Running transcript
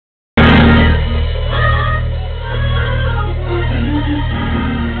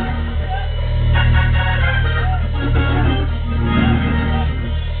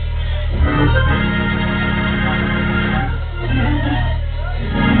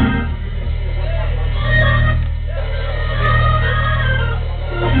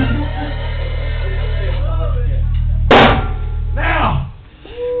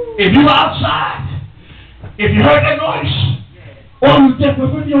If you outside, if you heard that noise, all you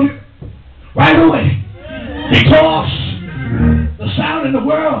definitely will be right away. Because the sound in the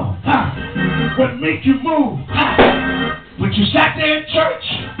world would make you move. But you sat there in church,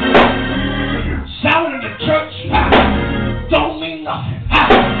 sound in the church don't mean nothing.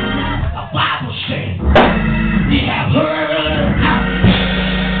 The Bible said, we have heard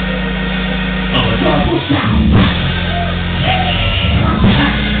of a joyful sound.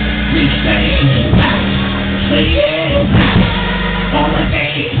 We say yes, on the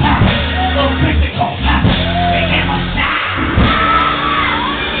day of Pentecost, they have a sound.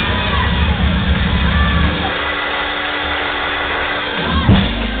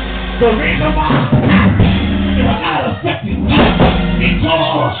 The reason why it was not effective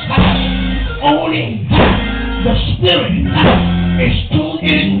because only the Spirit is tuned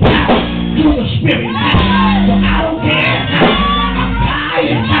in to the Spirit. So I don't care. I'm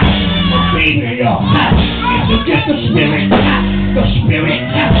tired of being y'all. If you get the Spirit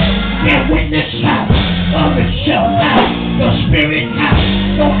can witness of itself. The Spirit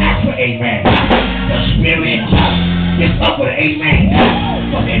don't ask for amen. The Spirit is up with amen.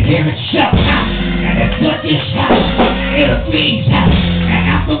 But it hear itself, and it touches, it agrees, and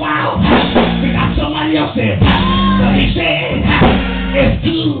after a while, we got somebody else there. So he said, if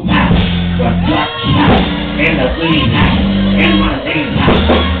two were touched and agree in one thing,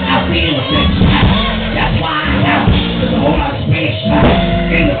 I'll be in the fence. That's why there's a whole lot of space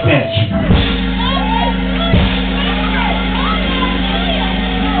in the fence.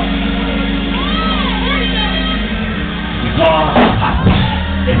 Because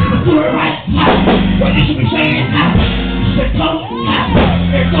if you do it right, what you should be saying, say, come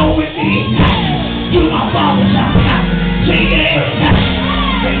and go with me to my Father's house. Say, yeah,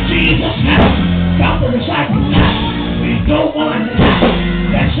 say, Jesus, found the disciples. We go one,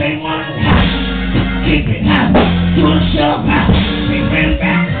 that same one, keep it to himself. He ran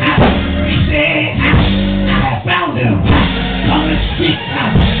back, he said, I have found him. Come and speak,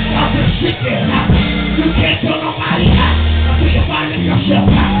 come and sit there. You can't tell nobody until you find him yourself.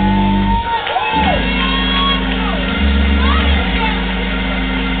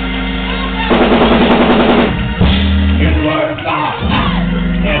 In the Word of God,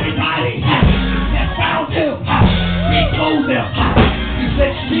 everybody that found him, he told them, he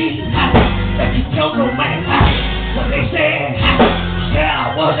said, see, that you tell no man what they said. Yeah,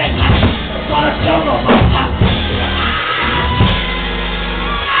 I wasn't gonna tell nobody.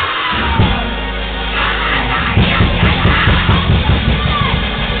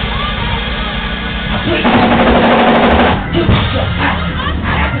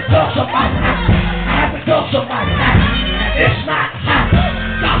 Somebody, it's not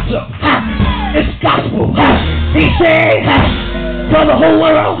gossip, it's gospel. He said for the whole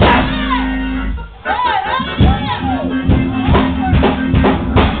world.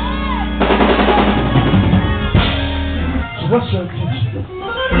 So what's your intention?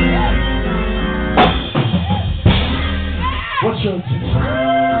 What's your intention?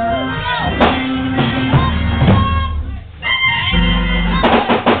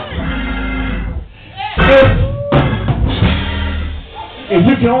 If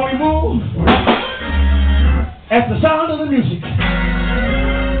you can only move at the sound of the music,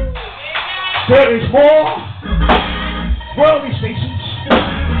 there is more worldly stations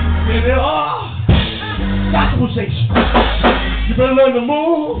than there are gospel stations. You better learn to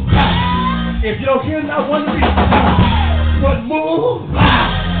move. If you don't hear not one reason, but move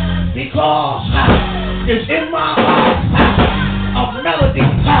because it's in my heart a melody,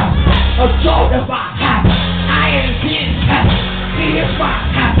 a joy divine. I am his. He is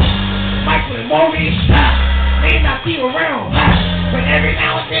mine. Michael and Maurice may not be around, but every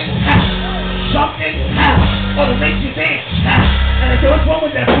now and then something ought to make you dance. And if there was wrong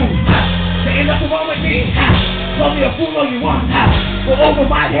with that fool, there ain't nothing wrong with me. Call me a fool all you want, but over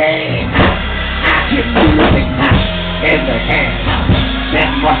my head I can music in the hand.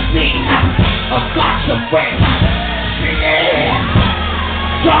 That must be a God somewhere. Yeah.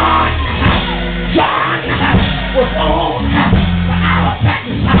 John was on our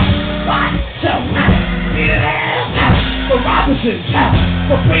practice by himself. Didn't have the Robinsons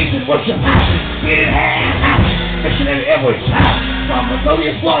for praise and worship. Didn't have missionary Edwards from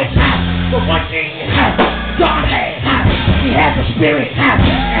Melodious Voice. But one thing God had, he had the Spirit,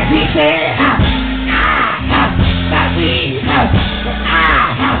 and he said, not we, but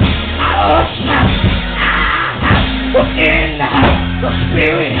us, was in the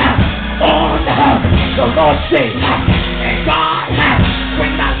Spirit on the Lord's day. And God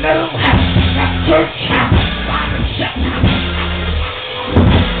would not let him have church by himself.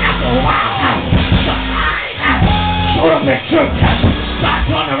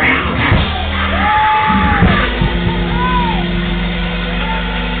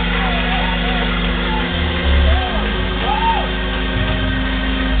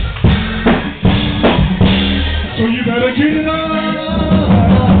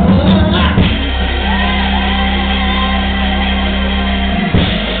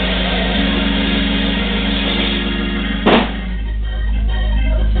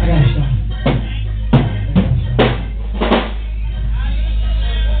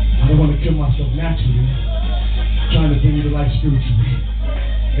 myself naturally, trying to bring you to life spiritually.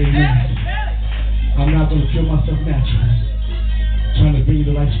 Amen. I'm not going to kill myself naturally, trying to bring you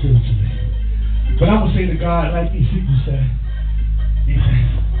to life spiritually. But I'm going to say to God, like these people say, he said,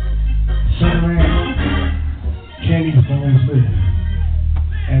 son man, can't even bones live.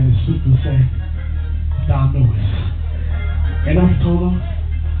 And the super say, thou knowest. And I told him,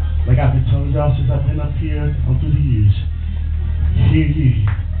 like I've been telling y'all since I've been up here through the years, hear ye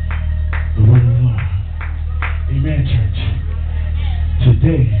the word of the Lord. Amen, church.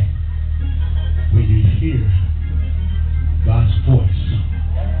 Today, when you hear God's voice,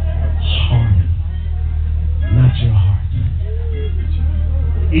 harden not your heart.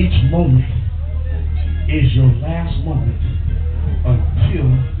 Each moment is your last moment until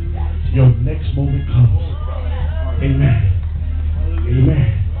your next moment comes. Amen.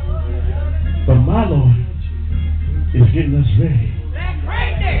 Amen. But my Lord is getting us ready